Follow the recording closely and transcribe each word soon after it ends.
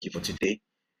you for today.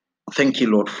 Thank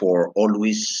you, Lord, for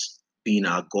always being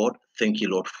our God. Thank you,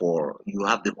 Lord, for you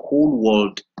have the whole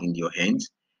world in your hands.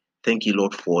 Thank you,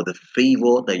 Lord, for the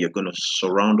favor that you're going to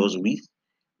surround us with.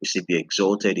 We say, be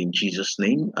exalted in Jesus'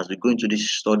 name. As we go into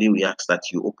this study, we ask that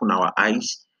you open our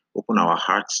eyes, open our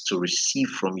hearts to receive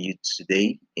from you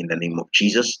today in the name of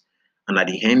Jesus. And at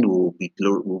the end, we'll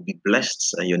be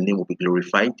blessed and your name will be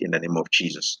glorified in the name of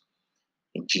Jesus.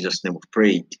 In Jesus' name we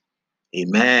prayed.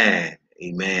 Amen.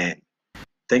 Amen.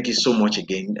 Thank you so much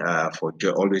again for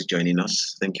always joining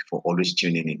us. Thank you for always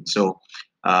tuning in. So,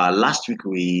 last week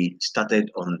we started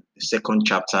on the second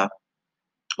chapter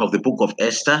of the book of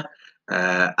Esther.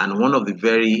 And one of the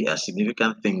very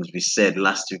significant things we said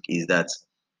last week is that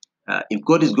if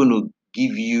God is going to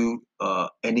give you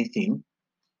anything,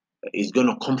 it's going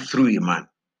to come through a man.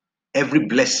 Every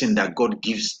blessing that God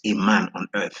gives a man on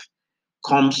earth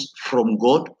comes from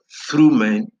God through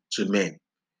men to men.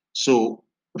 So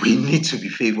we need to be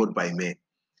favored by men.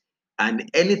 And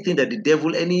anything that the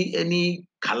devil, any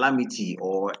calamity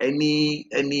or any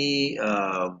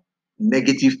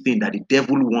negative thing that the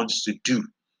devil wants to do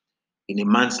in a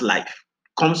man's life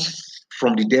comes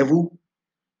from the devil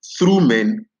through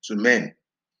men to men.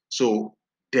 So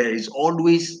there is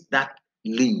always that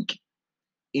link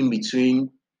in between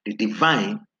the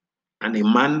divine and a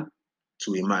man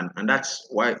to a man. And that's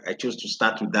why I chose to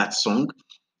start with that song.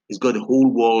 He's got the whole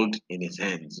world in his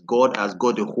hands. God has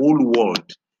got the whole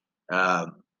world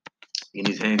um, in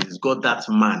his hands. He's got that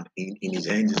man in his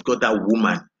hands. He's got that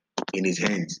woman in his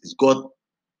hands. He's got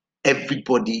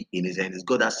everybody in his hands. He's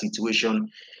got that situation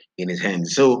in his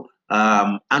hands. So,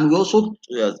 and we also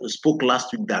spoke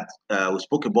last week that we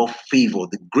spoke about favor,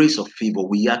 the grace of favor.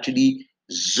 We actually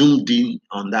zoomed in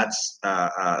on that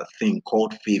thing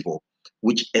called favor,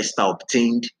 which Esther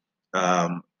obtained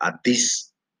at this,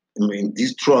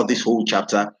 throughout this whole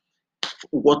chapter.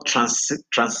 What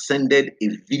transcended a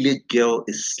village girl,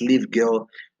 a slave girl,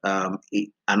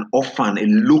 an orphan, a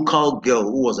local girl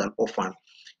who was an orphan.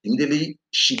 Immediately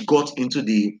she got into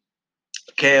the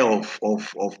care of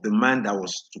the man that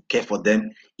was to care for them.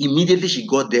 Immediately she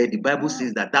got there, the Bible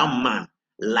says that that man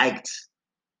liked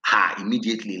her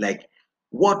immediately. Like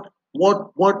what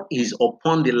is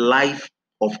upon the life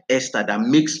of Esther that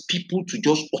makes people to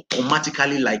just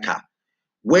automatically like her?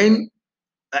 When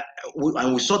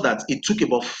and we saw that it took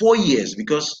about 4 years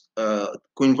because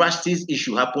Queen Vashti's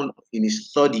issue happened in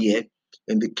his third year,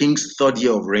 in the king's third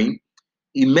year of reign.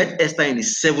 He met Esther in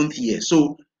his seventh year.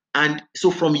 So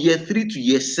from year 3 to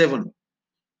year 7,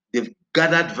 they've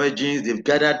gathered virgins, they've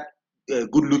gathered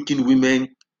good-looking women.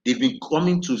 They've been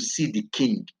coming to see the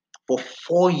king for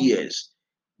 4 years.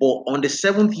 But on the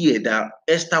seventh year that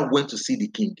Esther went to see the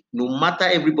king, no matter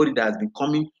everybody that has been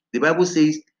coming, the Bible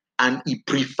says, and he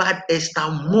preferred Esther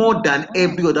more than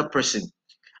every other person.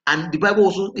 And the Bible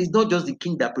also is not just the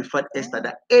king that preferred Esther,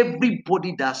 that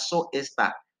everybody that saw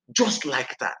Esther just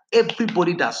liked her.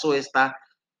 Everybody that saw Esther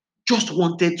just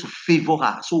wanted to favor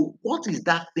her. So, what is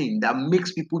that thing that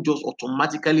makes people just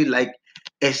automatically like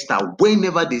Esther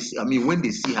whenever they see, when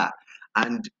they see her?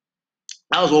 And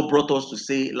that was what brought us to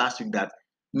say last week that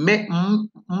men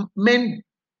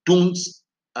don't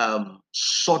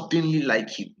suddenly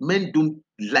like you. Men don't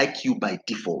like you by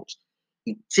default.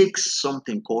 It takes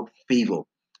something called favor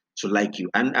to like you.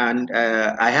 And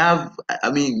I've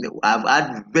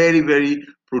had very, very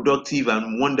productive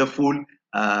and wonderful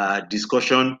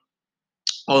discussion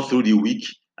all through the week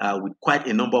with quite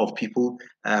a number of people.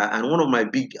 And one of my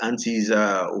big aunties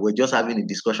were just having a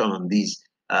discussion on this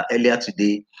earlier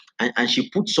today. And she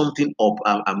put something up.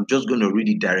 I'm just going to read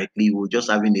it directly. We are just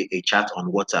having a chat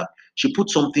on WhatsApp. She put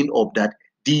something up that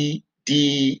the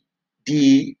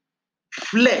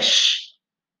flesh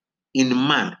in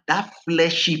man, that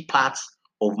fleshy part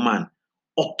of man,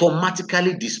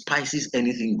 automatically despises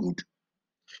anything good.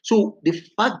 So the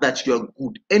fact that you are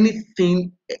good,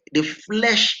 anything, the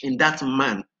flesh in that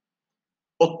man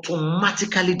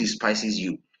automatically despises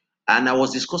you. And I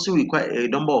was discussing with quite a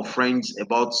number of friends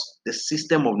about the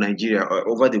system of Nigeria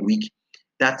over the week.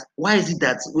 That why is it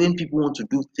that when people want to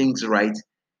do things right,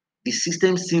 the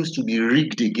system seems to be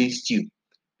rigged against you?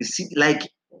 You see, like,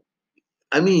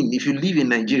 if you live in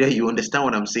Nigeria, you understand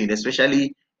what I'm saying,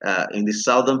 especially in the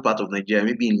southern part of Nigeria,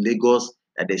 maybe in Lagos,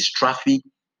 that there's traffic.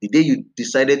 The day you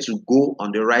decided to go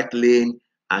on the right lane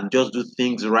and just do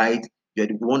things right, you're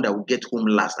the one that will get home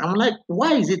last. I'm like,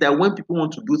 why is it that when people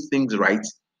want to do things right,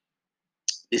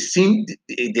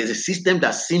 there's a system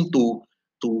that seems to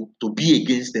be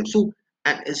against them? So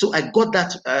I got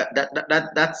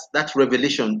that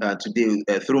revelation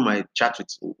today through my chat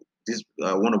with this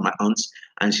one of my aunts,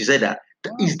 and she said that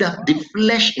is that the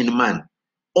flesh in man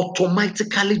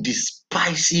automatically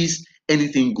despises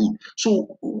anything good.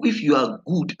 So if you are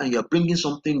good and you are bringing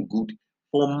something good,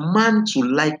 for man to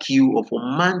like you or for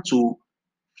man to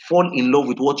fall in love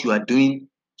with what you are doing,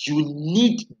 you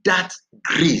need that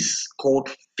grace called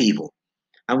favor.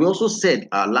 And we also said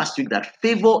last week that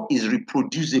favor is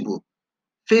reproducible.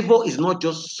 Favor is not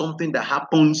just something that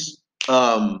happens,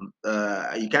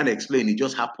 you can't explain, it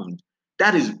just happened.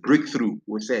 That is breakthrough,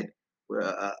 we said.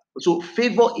 So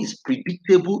favor is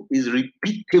predictable, is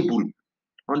repeatable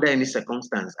under any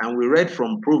circumstance. And we read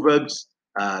from Proverbs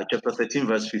chapter 13,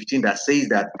 verse 15, that says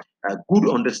that good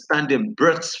understanding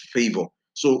births favor.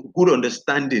 So good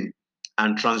understanding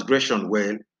and transgression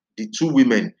were the two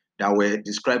women that were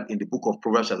described in the book of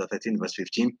Proverbs chapter 13, verse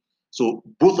 15. So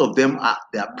both of them are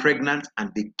pregnant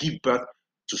and they give birth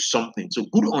to something. So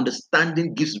good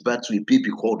understanding gives birth to a baby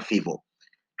called favor.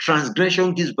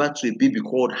 Transgression gives birth to a baby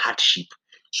called hardship.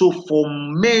 So for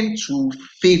men to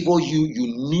favor you,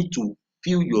 you need to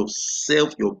fill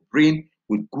yourself, your brain,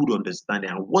 with good understanding.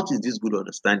 And what is this good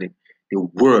understanding? The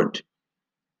word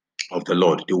of the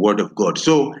Lord, the word of God.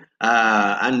 So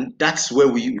and that's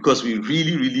where because we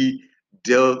really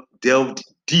delved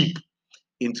deep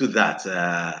into that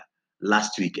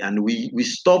last week, and we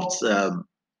stopped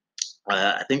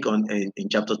I think in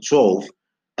chapter 12,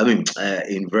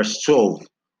 in verse 12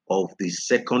 of the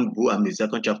second book,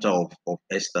 second chapter of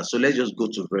Esther. So let's just go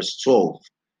to verse 12.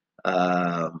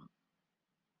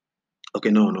 Okay,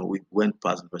 no, we went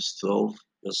past verse 12.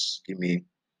 Just give me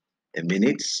a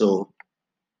minute. So,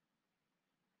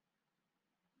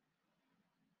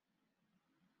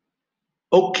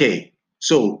 okay,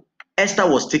 so Esther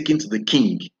was taken to the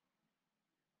king.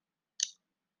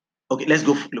 Okay, let's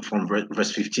go from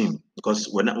verse 15, because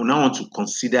we now want to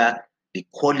consider the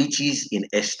qualities in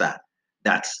Esther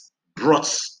that brought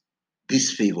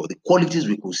this favor, the qualities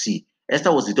we could see.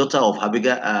 Esther was the daughter of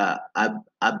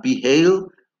Abihail,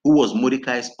 who was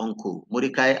Mordecai's uncle.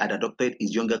 Mordecai had adopted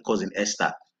his younger cousin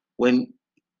Esther. When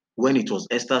it was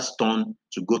Esther's turn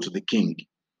to go to the king,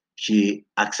 she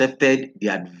accepted the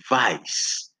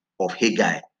advice of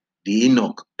Haggai, the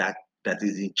eunuch that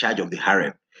is in charge of the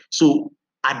harem. So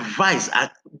advice,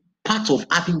 part of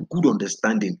having good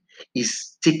understanding,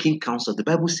 is taking counsel. The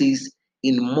Bible says,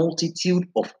 in multitude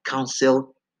of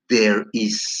counsel, there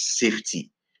is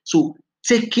safety. So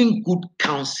taking good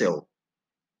counsel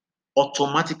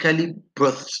automatically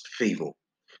births favor.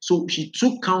 So she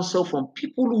took counsel from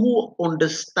people who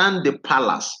understand the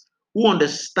palace, who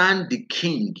understand the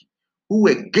king, who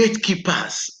were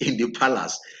gatekeepers in the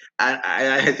palace.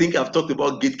 I think I've talked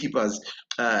about gatekeepers,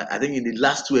 I think in the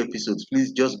last two episodes.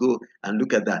 Please just go and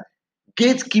look at that.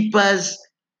 Gatekeepers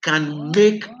can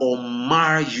make or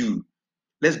mar you.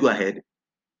 Let's go ahead.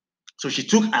 So she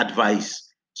took advice.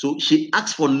 So she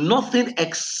asked for nothing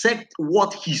except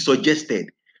what he suggested.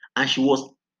 And she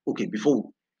was, okay, before.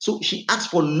 So she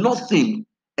asked for nothing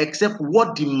except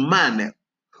what the man,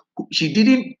 she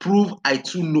didn't prove I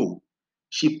too know.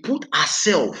 She put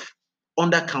herself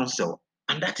under counsel.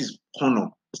 And that is honor.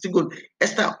 Still good.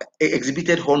 Esther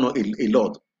exhibited honor a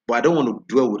lot. But I don't want to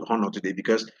dwell with honor today,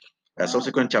 because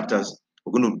subsequent chapters,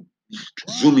 we're going to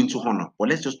zoom into honor. But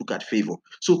let's just look at favor.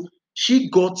 So she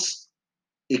got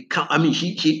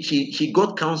she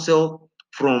got counsel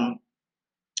from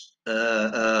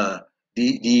the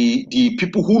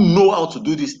people who know how to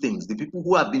do these things, the people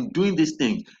who have been doing these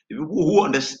things, the people who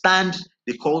understand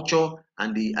the culture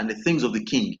and the things of the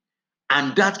king,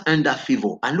 and that earned her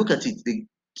favor. And look at it, the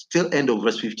still end of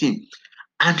verse 15.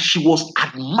 And she was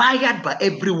admired by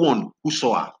everyone who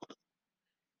saw her.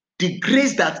 The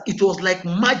grace that it was like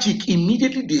magic.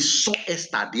 Immediately they saw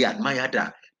Esther, they admired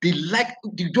her. They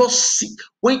just see,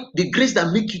 when the grace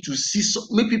that make you to see,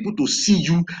 make people to see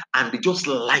you and they just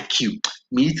like you.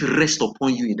 May it rest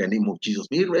upon you in the name of Jesus.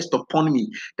 May it rest upon me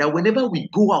that whenever we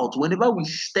go out, whenever we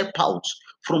step out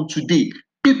from today,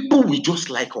 people will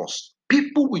just like us.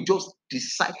 People will just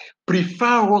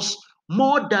prefer us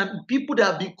more than people that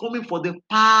have been coming for the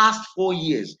past 4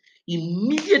 years.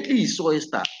 Immediately he saw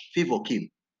Esther, favor came.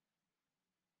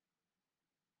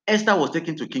 Esther was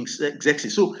taken to King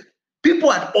Xerxes. So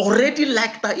people had already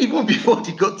liked her even before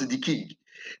they got to the king.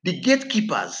 The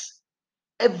gatekeepers,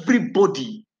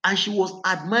 everybody, and she was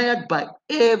admired by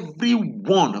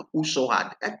everyone who saw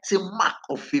her. That's a mark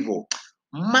of favor.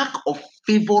 Mark of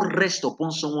favor rest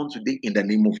upon someone today in the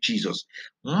name of Jesus.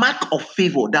 Mark of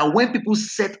favor that when people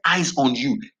set eyes on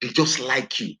you, they just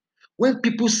like you. When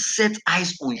people set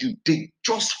eyes on you, they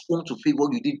just want to favor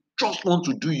you. They just want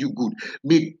to do you good.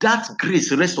 May that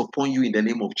grace rest upon you in the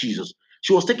name of Jesus.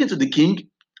 She was taken to the king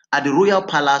at the royal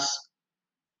palace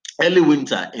early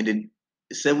winter in the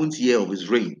 7th year of his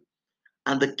reign.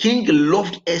 And the king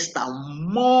loved Esther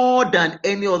more than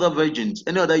any other virgins,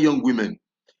 any other young women.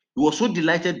 He was so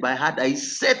delighted by her that he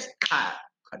set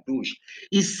Kadosh.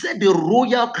 He set the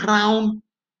royal crown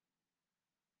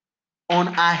on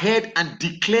her head and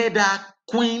declared her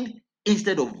queen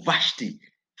instead of Vashti.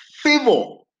 Favor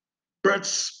births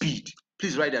speed.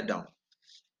 Please write that down.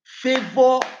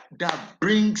 Favor that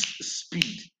brings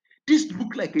speed. This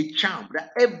looked like a charm that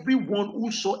everyone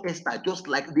who saw Esther, just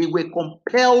like they were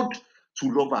compelled to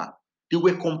love her. They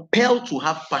were compelled to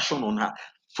have passion on her.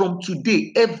 From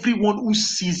today, everyone who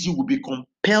sees you will be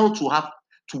compelled to have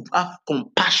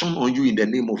compassion on you in the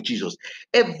name of Jesus.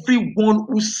 Everyone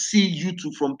who sees you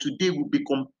from today will be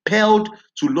compelled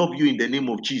to love you in the name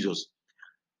of Jesus.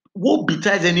 Woe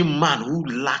betides any man who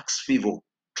lacks favor.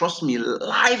 Trust me,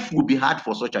 life will be hard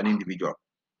for such an individual.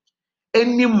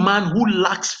 Any man who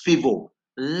lacks favor,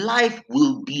 life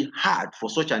will be hard for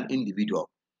such an individual.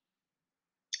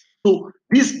 So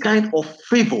this kind of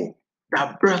favor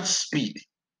that births speed,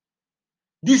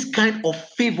 this kind of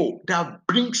favor that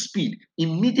brings speed,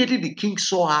 immediately the king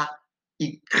saw her,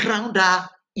 he crowned her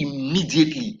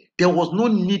immediately. There was no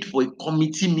need for a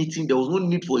committee meeting. There was no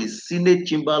need for a senate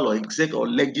chamber or exec or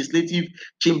legislative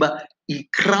chamber. He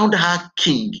crowned her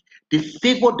king. The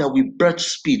favor that will birth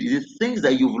speed is the things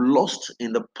that you've lost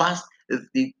in the past,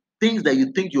 the things that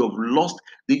you think you have lost,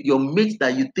 your mates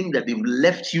that you think that they've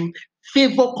left you.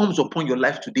 Favor comes upon your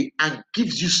life today and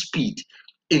gives you speed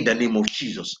in the name of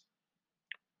Jesus.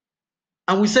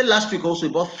 And we said last week also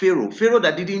about Pharaoh. Pharaoh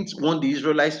that didn't want the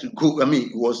Israelites to go. I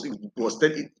mean, it was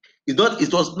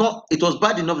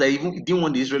bad enough that he didn't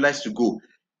want the Israelites to go.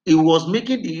 He was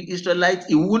making the Israelites,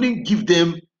 he wouldn't give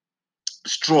them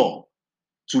straw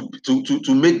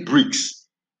to make bricks.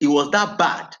 It was that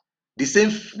bad. The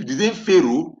same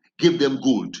Pharaoh gave them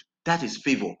gold. That is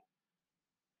favor.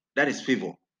 That is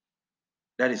favor.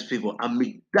 That is favor. And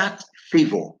may that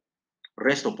favor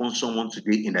rest upon someone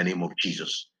today in the name of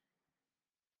Jesus.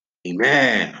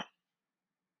 Amen.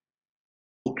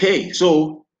 Okay,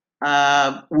 so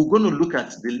we're going to look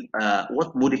at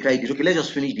what Mordecai did. Okay, let's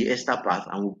just finish the Esther part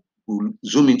and we'll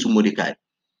zoom into Mordecai.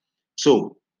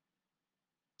 So,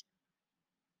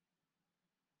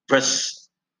 verse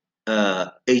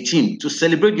 18, to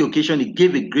celebrate the occasion, he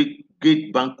gave a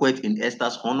great banquet in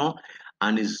Esther's honor,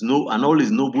 and all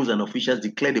his nobles and officials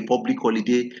declared a public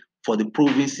holiday for the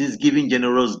provinces, giving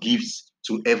generous gifts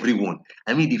to everyone.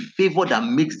 I mean, the favor that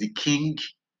makes the king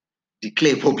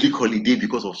declare a public holiday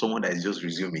because of someone that is just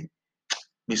resuming.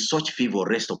 May such favor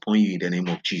rest upon you in the name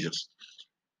of Jesus.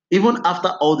 Even after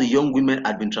all the young women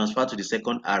had been transferred to the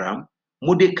second harem,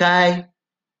 Mordecai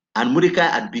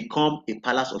had become a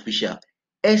palace official.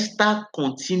 Esther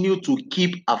continued to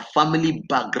keep her family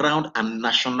background and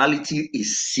nationality a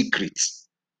secret.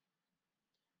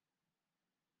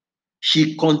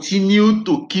 She continued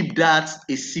to keep that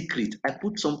a secret. I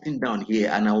put something down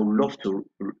here and I would love to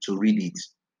read it.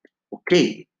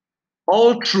 Okay.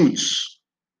 All truths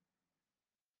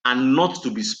are not to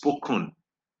be spoken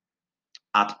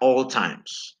at all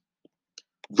times,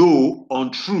 though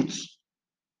untruth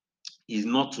is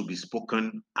not to be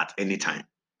spoken at any time.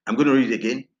 I'm going to read it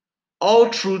again. All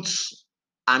truths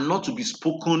are not to be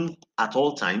spoken at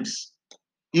all times,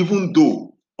 even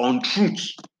though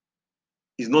untruth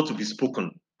is not to be spoken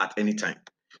at any time.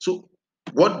 So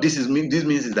what this means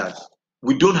is that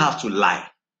we don't have to lie.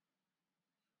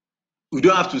 We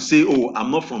don't have to say, oh, I'm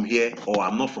not from here or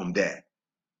I'm not from there.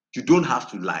 You don't have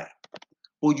to lie.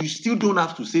 But you still don't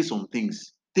have to say some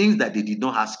things that they did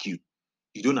not ask you.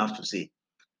 You don't have to say.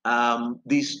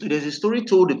 There's a story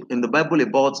told in the Bible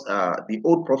about the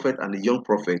old prophet and the young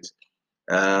prophet,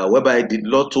 whereby the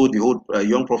Lord told the old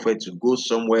young prophet to go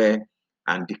somewhere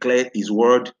and declare his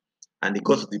word, and he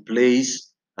got to the place.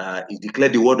 He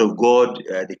declared the word of God.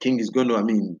 The king is going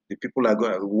to, the people are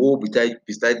going to woe beside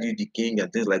you, the king,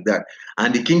 and things like that.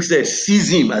 And the king said, seize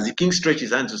him. As the king stretched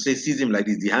his hand to say, seize him like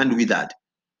this, the hand withered.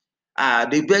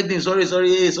 They begged him, sorry,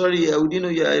 we didn't know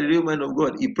you're a real man of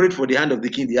God. He prayed for the hand of the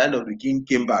king. The hand of the king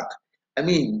came back.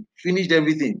 Finished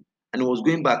everything and was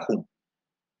going back home.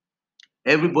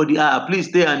 Everybody, please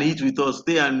stay and eat with us.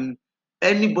 Stay and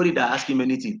anybody that asks him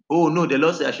anything. Oh no, the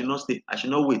Lord said I should not stay. I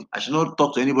should not wait. I should not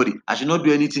talk to anybody. I should not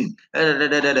do anything.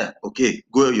 Okay,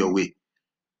 go your way.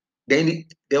 Then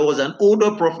there was an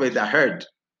older prophet that heard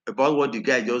about what the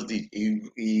guy just did.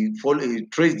 He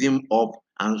traced him up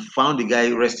and found the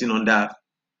guy resting under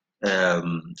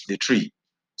the tree.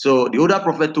 So the older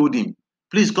prophet told him,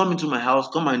 please come into my house,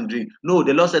 come and drink. No,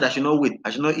 the Lord said I should not wait, I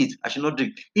should not eat, I should not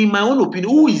drink. In my own opinion,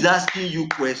 who is asking you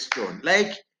question?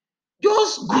 Like,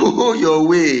 just go your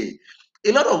way.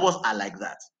 A lot of us are like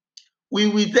that.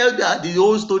 we tell that the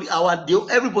whole story.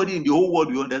 Everybody in the whole world,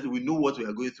 we know what we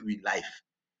are going through in life.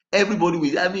 Everybody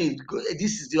will, I mean,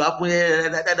 this is the happen.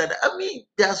 I mean,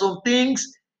 there are some things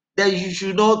that you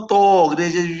should not talk,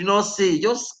 that you should not say.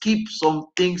 Just keep some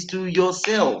things to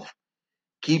yourself.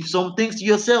 Keep some things to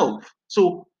yourself.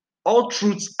 So all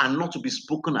truths are not to be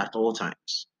spoken at all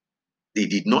times. They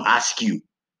did not ask you,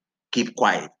 keep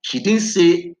quiet. She didn't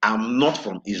say, I'm not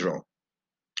from Israel,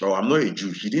 or I'm not a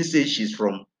Jew. She didn't say she's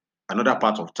from another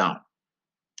part of town.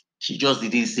 She just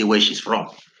didn't say where she's from.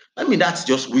 I mean, that's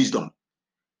just wisdom.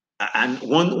 And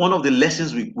one of the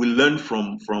lessons we learned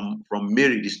from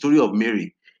Mary, the story of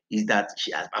Mary, is that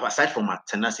she, aside from her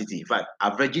tenacity, in fact,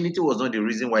 her virginity was not the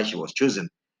reason why she was chosen.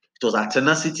 It was her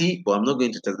tenacity, but I'm not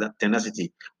going to tell that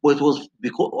tenacity. But it was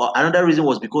because another reason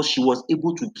was because she was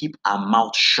able to keep her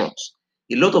mouth shut.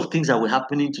 A lot of things that were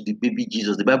happening to the baby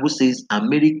Jesus, the Bible says, and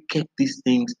Mary kept these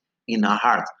things in her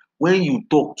heart. When you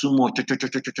talk too much,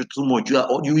 too much, you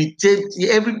irritate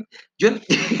every. You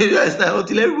understand?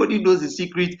 Until everybody knows the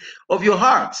secret of your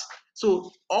heart.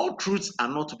 So all truths are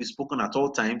not to be spoken at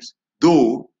all times,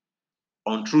 though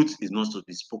untruth is not to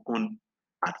be spoken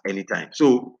at any time.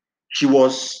 So she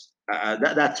was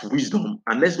that's wisdom.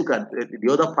 And let's look at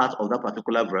the other part of that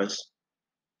particular verse,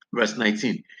 verse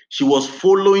 19. She was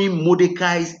following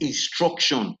Mordecai's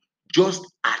instruction just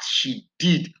as she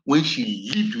did when she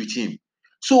lived with him.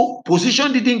 So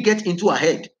position didn't get into her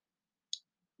head.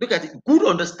 Look at it. Good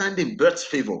understanding births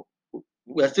favor.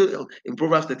 We are still in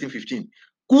Proverbs 13:15.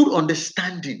 Good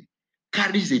understanding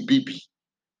carries a baby.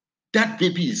 That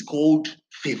baby is called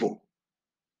favor.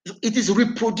 It is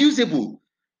reproducible.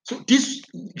 So this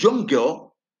young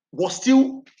girl was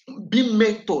still being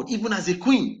mentored even as a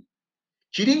queen.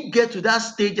 She didn't get to that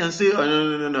stage and say,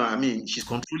 oh, no. I mean, she's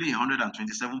controlling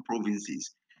 127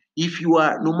 provinces. If you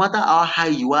are, no matter how high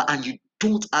you are and you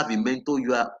don't have a mentor,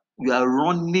 you are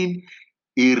running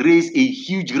a race, a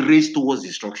huge race towards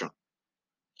destruction.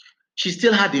 She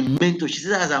still had a mentor. She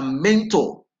still has a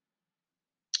mentor,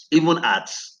 even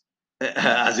as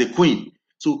a queen.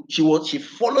 So she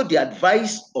followed the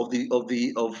advice of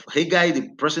Haggai, the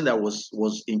person that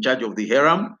was in charge of the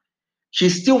harem.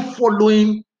 She's still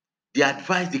following the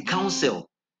advice, the counsel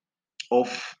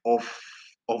of of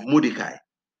of Mordecai,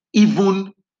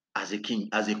 even as a king,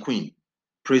 as a queen.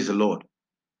 Praise the Lord.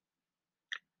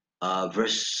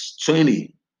 Verse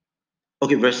 20.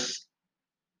 Okay, verse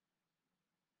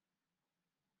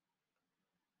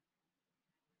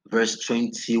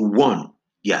 21.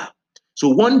 Yeah. So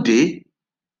one day,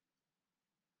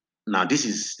 now this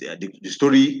is the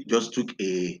story just took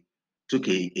a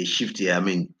shift here. I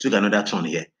mean, took another turn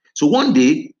here. So one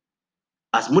day,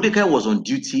 as Mordecai was on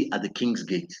duty at the king's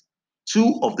gate,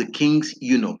 two of the king's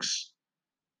eunuchs,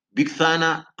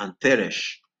 Bigthana and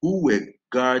Teresh, who were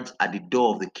guards at the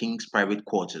door of the king's private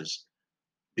quarters,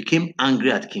 became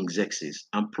angry at King Xerxes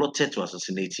and plotted to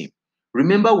assassinate him.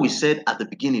 Remember, we said at the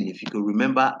beginning, if you could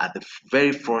remember at the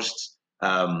very first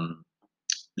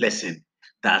lesson,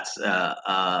 that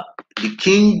the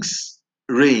king's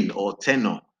reign or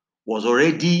tenure was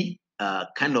already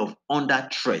kind of under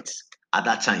threat at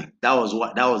that time. That was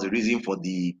the reason for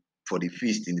the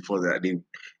feast for the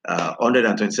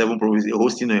 127 provinces,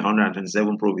 hosting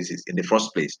 127 provinces in the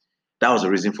first place. That was the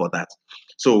reason for that.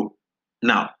 So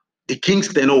now the king's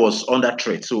tenure was under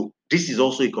threat. So this is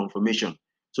also a confirmation.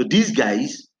 So these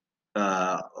guys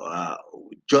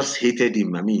just hated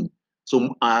him. I mean,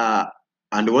 so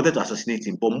and they wanted to assassinate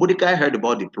him. But Mordecai heard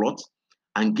about the plot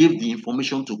and gave the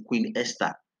information to Queen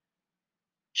Esther.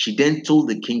 She then told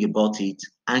the king about it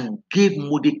and gave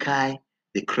Mordecai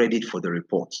the credit for the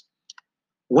report.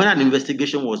 When an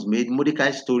investigation was made,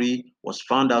 Mordecai's story was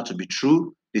found out to be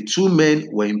true. The two men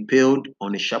were impaled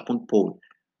on a sharpened pole.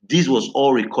 This was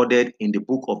all recorded in the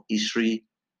book of history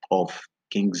of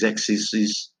King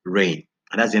Xerxes' reign.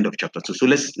 And that's the end of chapter 2. So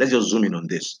let's just zoom in on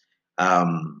this.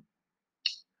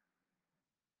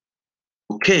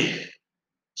 Okay.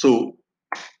 So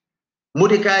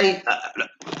Mordecai,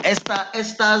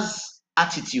 Esther's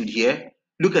attitude here.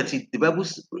 Look at it. The Bible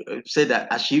said that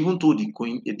as she even told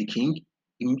the king,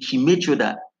 she made sure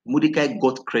that Mordecai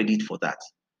got credit for that.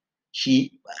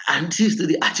 She anticipated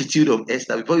the attitude of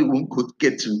Esther before we won't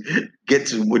get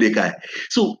to Mordecai.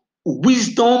 So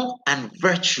wisdom and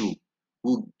virtue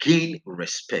will gain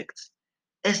respect.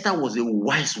 Esther was a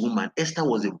wise woman. Esther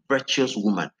was a virtuous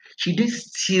woman. She didn't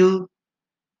steal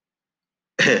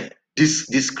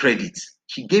this credit.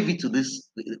 She gave it to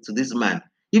this man,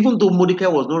 even though Mordecai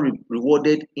was not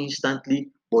rewarded instantly,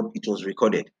 but it was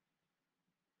recorded.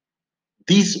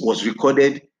 This was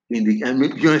recorded in the. And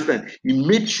you understand? He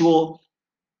made sure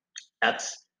that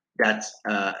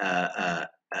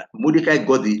Mordecai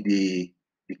got the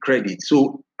credit.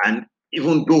 So, and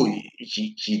even though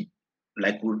she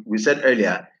like we said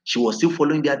earlier, she was still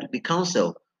following the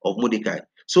counsel of Mordecai.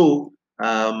 So,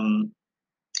 and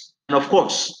of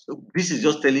course, this is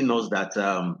just telling us that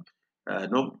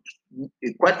no,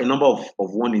 quite a number of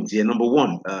warnings here. Number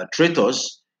one,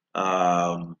 traitors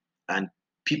and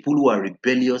people who are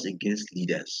rebellious against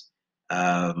leaders.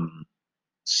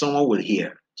 Someone will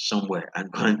hear somewhere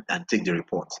and go and take the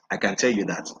report. I can tell you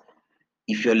that.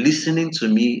 If you're listening to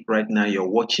me right now, you're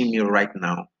watching me right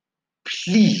now,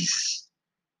 please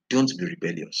don't be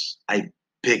rebellious. I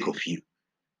beg of you,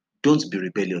 don't be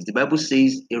rebellious. The Bible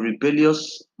says a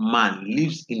rebellious man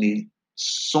lives in a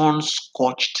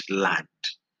sun-scorched land.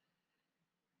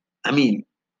 I mean,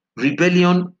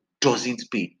 rebellion doesn't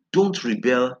pay. Don't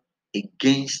rebel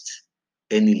against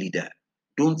any leader.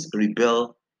 Don't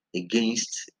rebel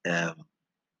against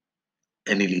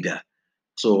any leader.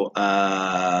 So,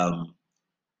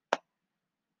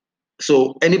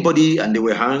 so anybody, and they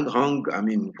were hung. I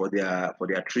mean, for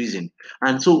their treason.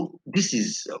 And so this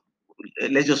is.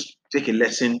 Let's just take a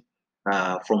lesson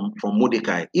from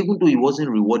Mordecai. Even though he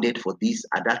wasn't rewarded for this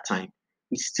at that time,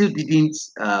 he still didn't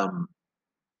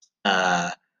uh,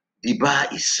 debar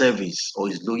his service or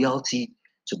his loyalty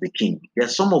to the king. There are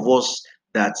some of us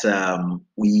that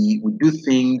we do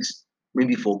things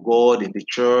maybe for God in the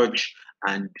church,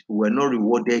 and we're not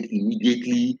rewarded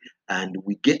immediately, and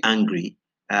we get angry.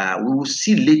 We will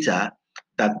see later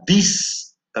that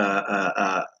this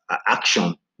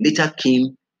action later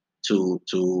came to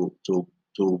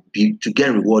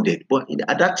get rewarded, but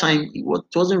at that time it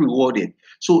wasn't rewarded.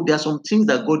 So there are some things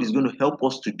that God is going to help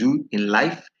us to do in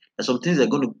life. There's some things that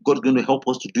God's going to help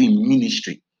us to do in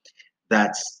ministry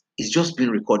that is just being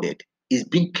recorded. It's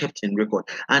being kept in record.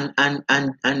 And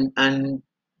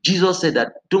Jesus said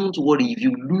that don't worry if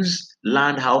you lose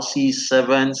land, houses,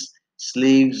 servants,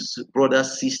 slaves,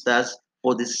 brothers, sisters,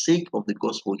 for the sake of the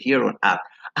gospel here on earth.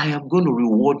 I am going to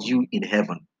reward you in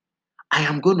heaven. I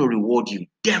am going to reward you.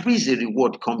 There is a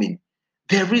reward coming.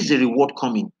 There is a reward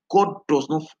coming. God does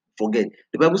not forget.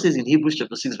 The Bible says in Hebrews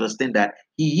chapter 6, verse 10 that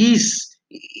He is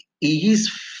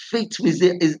faithful. Is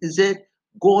that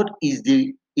God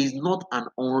is not an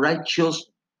unrighteous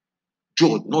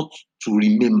judge, not to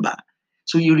remember.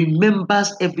 So He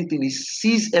remembers everything. He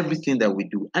sees everything that we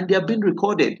do, and they are being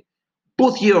recorded.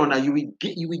 Both here on earth, you will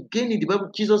gain it. The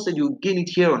Bible, Jesus said you will gain it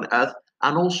here on earth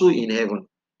and also in heaven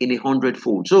in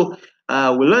 100-fold. So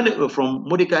we learn it from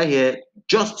Mordecai here.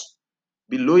 Just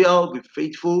be loyal, be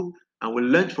faithful, and we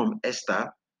learned from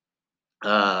Esther.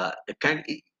 The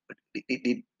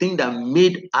thing that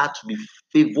made her to be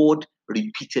favored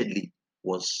repeatedly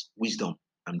was wisdom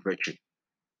and virtue.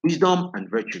 Wisdom and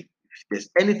virtue. If there's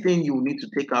anything you need to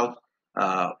take out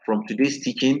from today's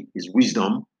teaching, is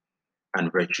wisdom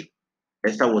and virtue.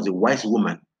 Esther was a wise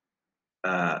woman.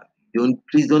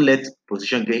 Please don't let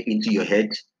position get into your head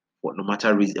for no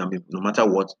matter reason. I mean, no matter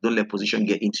what, don't let position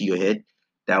get into your head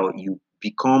that you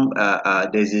become.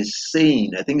 There's a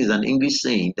saying. I think it's an English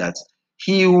saying that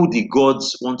he who the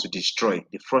gods want to destroy,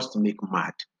 they first make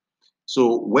mad.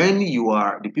 So when you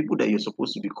are the people that you're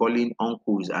supposed to be calling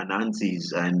uncles and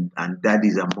aunties and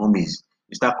daddies and mummies,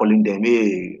 you start calling them,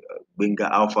 hey,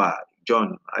 Benga Alpha,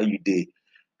 John, how you day?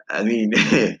 I mean,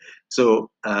 so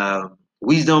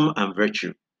wisdom and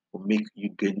virtue will make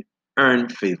you earn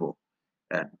favor,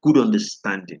 good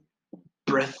understanding,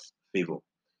 breath favor.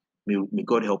 May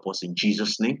God help us in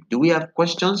Jesus' name. Do we have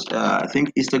questions? I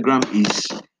think Instagram is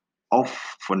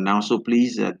off for now, so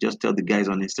please just tell the guys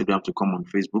on Instagram to come on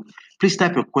Facebook. Please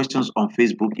type your questions on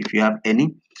Facebook if you have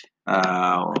any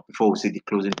before we say the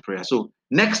closing prayer. So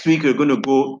next week we're going to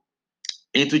go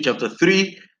into chapter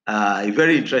 3, a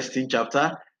very interesting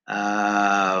chapter,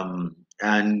 and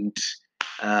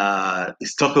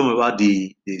it's talking about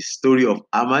the story of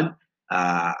Aman.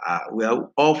 We are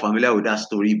all familiar with that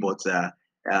story, but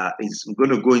it's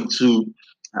going to go into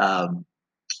a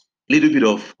little bit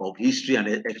of history and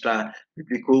extra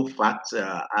biblical facts.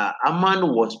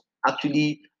 Aman was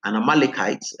actually an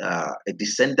Amalekite, a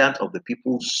descendant of the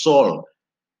people Saul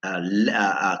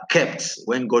kept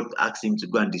when God asked him to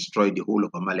go and destroy the whole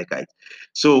of Amalekite.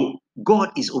 So God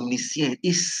is omniscient.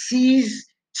 He sees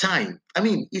time. I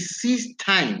mean, He sees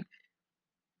time.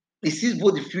 He sees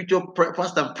both the future,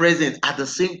 past and present at the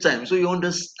same time. So you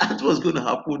understand what's going to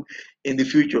happen in the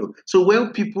future. So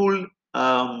when people,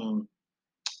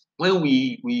 when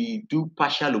we do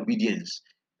partial obedience,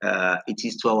 it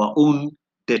is to our own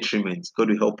detriment. God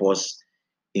will help us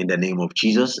in the name of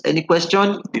Jesus. Any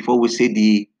question before we say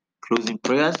the closing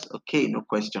prayers? Okay, no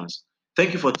questions.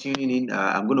 Thank you for tuning in.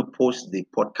 I'm going to post the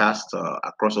podcast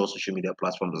across all social media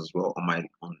platforms as well on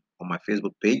my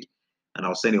Facebook page, and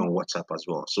I'll send it on WhatsApp as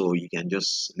well, so you can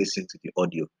just listen to the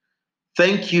audio.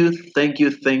 Thank you, thank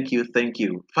you, thank you, thank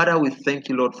you, Father. We thank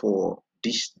you, Lord, for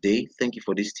this day. Thank you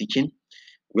for this teaching.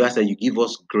 We ask that you give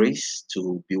us grace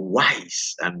to be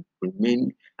wise and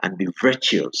remain and be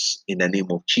virtuous in the name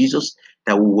of Jesus.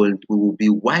 That we will be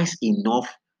wise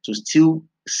enough to still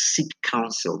seek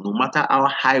counsel, no matter how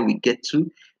high we get to,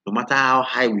 no matter how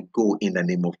high we go in the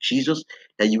name of Jesus.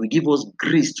 That you will give us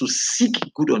grace to seek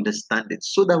good understanding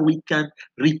so that we can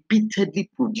repeatedly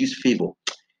produce favor.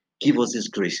 Give us this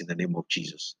grace in the name of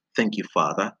Jesus. Thank you,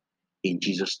 Father. In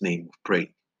Jesus' name we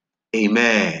pray.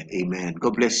 Amen. Amen.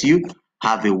 God bless you.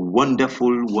 Have a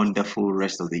wonderful, wonderful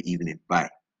rest of the evening. Bye.